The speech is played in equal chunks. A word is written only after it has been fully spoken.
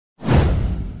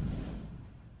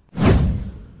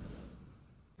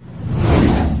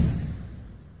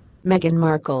Meghan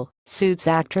Markle, Suits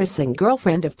actress and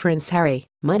girlfriend of Prince Harry,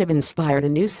 might have inspired a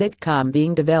new sitcom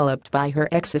being developed by her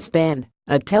ex's Ben,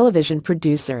 a television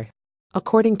producer.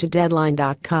 According to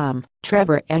Deadline.com,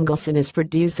 Trevor Engelson is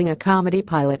producing a comedy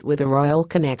pilot with a royal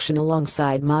connection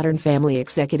alongside Modern Family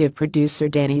executive producer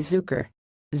Danny Zucker.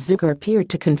 Zucker appeared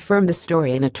to confirm the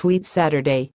story in a tweet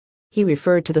Saturday. He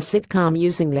referred to the sitcom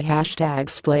using the hashtag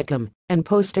 #sitcom and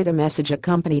posted a message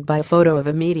accompanied by a photo of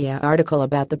a media article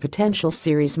about the potential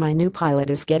series. "My new pilot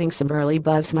is getting some early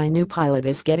buzz. My new pilot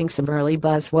is getting some early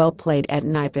buzz. Well played at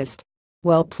Nipist.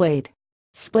 Well played."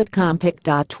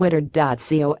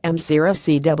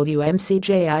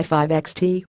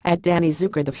 Splitcom.twitter.com/0CWMCJI5XT. At Danny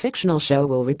Zucker, the fictional show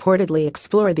will reportedly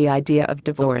explore the idea of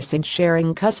divorce and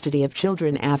sharing custody of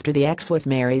children after the ex-wife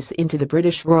marries into the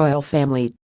British royal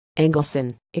family.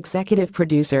 Engelson, executive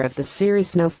producer of the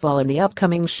series Snowfall and the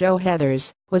upcoming show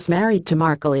Heathers, was married to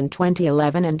Markle in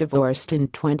 2011 and divorced in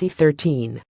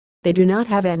 2013. They do not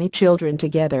have any children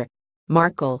together.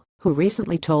 Markle, who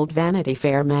recently told Vanity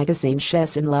Fair magazine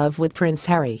she's in love with Prince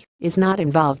Harry, is not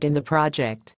involved in the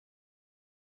project.